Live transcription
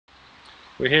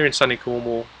We're here in sunny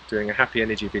Cornwall doing a happy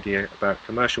energy video about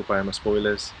commercial biomass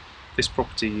boilers. This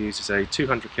property uses a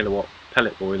 200 kilowatt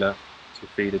pellet boiler to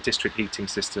feed a district heating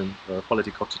system of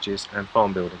holiday cottages and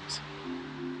farm buildings.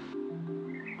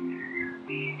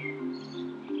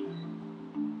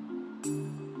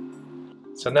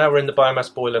 So now we're in the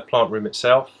biomass boiler plant room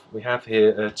itself. We have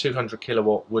here a 200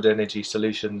 kilowatt Wood Energy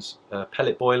Solutions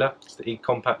pellet boiler. It's the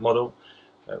E-Compact model.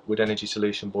 Wood Energy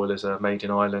Solution boilers are made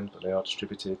in Ireland, but they are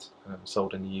distributed and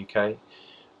sold in the UK.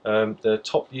 The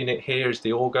top unit here is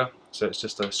the auger, so it's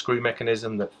just a screw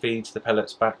mechanism that feeds the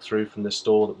pellets back through from the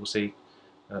store that we'll see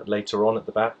later on at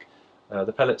the back.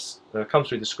 The pellets come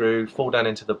through the screw, fall down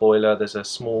into the boiler. There's a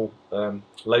small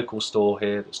local store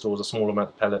here that stores a small amount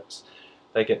of pellets.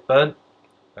 They get burnt.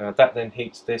 That then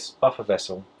heats this buffer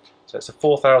vessel. So it's a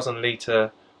 4,000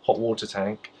 litre hot water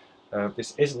tank.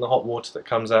 This isn't the hot water that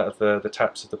comes out of the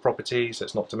taps of the property, so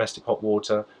it's not domestic hot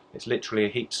water, it's literally a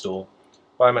heat store.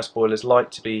 Biomass boilers like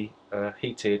to be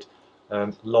heated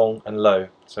long and low,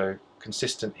 so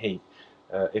consistent heat.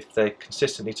 If they're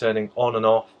consistently turning on and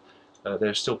off,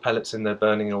 there's still pellets in there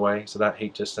burning away, so that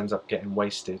heat just ends up getting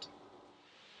wasted.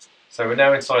 So we're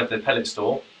now inside the pellet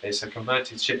store. It's a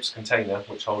converted ship's container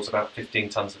which holds about 15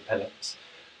 tonnes of pellets.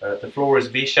 The floor is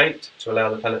V-shaped to allow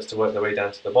the pellets to work their way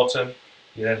down to the bottom.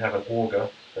 You then have an auger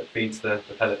that feeds the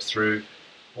pellets through,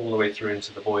 all the way through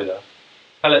into the boiler.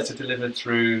 Pellets are delivered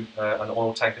through an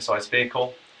oil tanker sized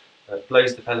vehicle that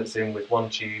blows the pellets in with one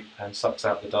tube and sucks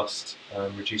out the dust,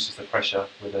 reduces the pressure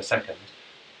with a second.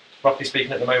 Roughly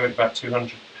speaking, at the moment about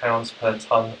 £200 per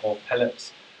tonne of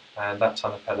pellets, and that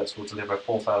tonne of pellets will deliver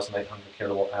 4,800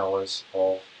 kilowatt hours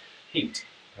of heat.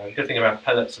 The good thing about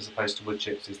pellets as opposed to wood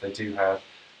chips is they do have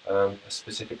a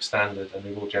specific standard and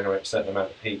they will generate a certain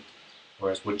amount of heat,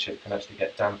 whereas wood chip can actually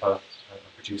get damper and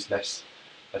produce less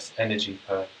energy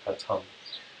per tonne.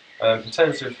 In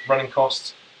terms of running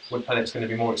costs, wood pellet's going to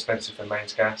be more expensive than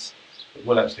mains gas. It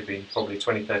will actually be probably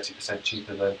 20–30%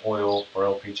 cheaper than oil or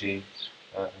LPG,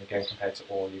 and again compared to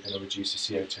oil you're going to reduce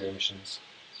your CO2 emissions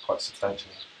quite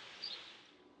substantially.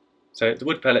 So the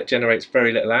wood pellet generates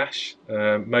very little ash.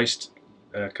 Most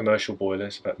commercial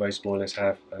boilers, in fact most boilers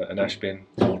have an ash bin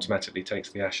that automatically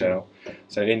takes the ash out.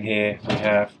 So in here we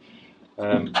have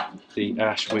the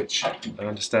ash, which I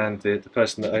understand the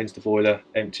person that owns the boiler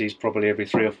empties probably every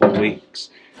 3 or 4 weeks.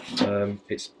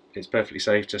 It's perfectly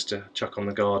safe just to chuck on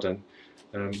the garden.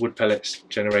 Wood pellets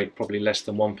generate probably less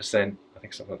than 1%, I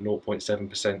think something like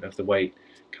 0.7% of the weight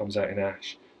comes out in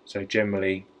ash. So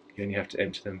generally you only have to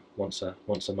empty them once a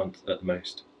month at the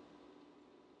most.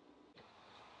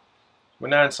 We're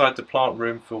now inside the plant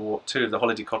room for 2 of the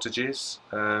holiday cottages.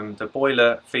 The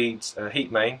boiler feeds a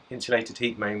heat main, insulated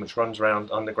heat main, which runs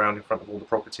around underground in front of all the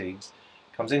properties.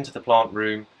 Comes into the plant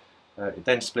room, it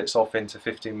then splits off into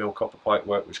 15mm copper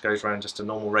pipework, which goes around just a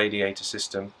normal radiator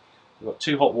system. We've got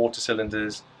 2 hot water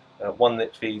cylinders, one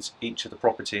that feeds each of the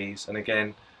properties, and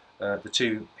again the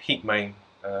 2 heat main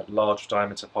large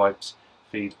diameter pipes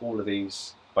feed all of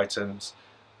these items,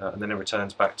 and then it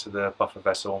returns back to the buffer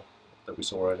vessel that we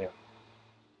saw earlier.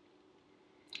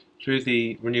 Through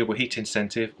the Renewable Heat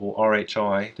Incentive, or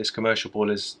RHI, this commercial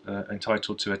boiler is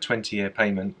entitled to a 20-year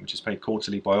payment, which is paid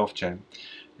quarterly by Ofgem.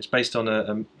 It's based on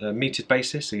a metered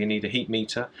basis, so you need a heat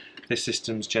meter. This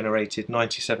system's generated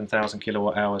 97,000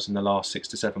 kilowatt hours in the last 6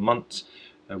 to 7 months,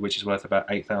 which is worth about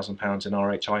 £8,000 in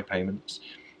RHI payments.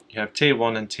 You have Tier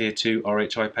 1 and Tier 2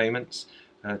 RHI payments.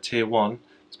 Tier 1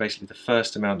 is basically the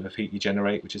first amount of heat you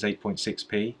generate, which is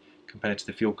 8.6p, compared to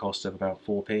the fuel cost of about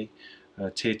 4p.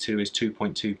 Tier 2 is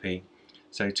 2.2p.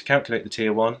 So to calculate the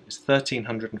Tier 1, it's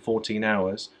 1,314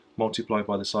 hours multiplied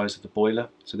by the size of the boiler.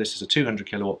 So this is a 200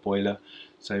 kilowatt boiler,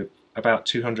 so about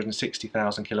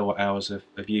 260,000 kilowatt hours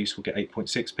of use will get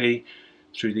 8.6p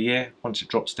through the year. Once it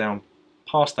drops down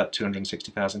past that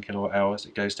 260,000 kilowatt hours,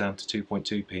 it goes down to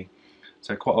 2.2p.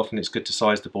 So quite often it's good to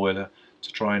size the boiler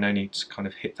to try and only kind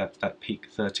of hit that peak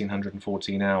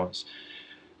 1,314 hours.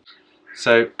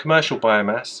 So commercial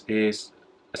biomass is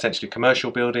essentially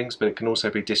commercial buildings, but it can also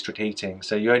be district heating.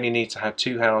 So you only need to have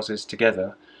 2 houses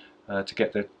together to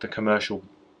get the commercial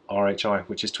RHI,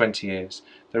 which is 20 years.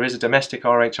 There is a domestic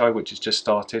RHI which has just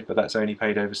started, but that's only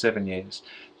paid over 7 years.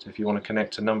 So if you want to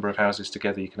connect a number of houses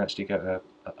together, you can actually get a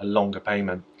longer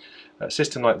payment. A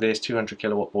system like this, 200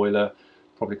 kilowatt boiler,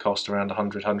 probably cost around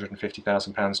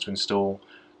 £150,000 to install.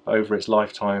 But over its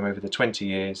lifetime, over the 20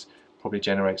 years, probably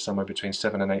generates somewhere between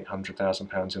 £700,000 and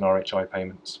 £800,000 in RHI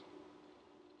payments.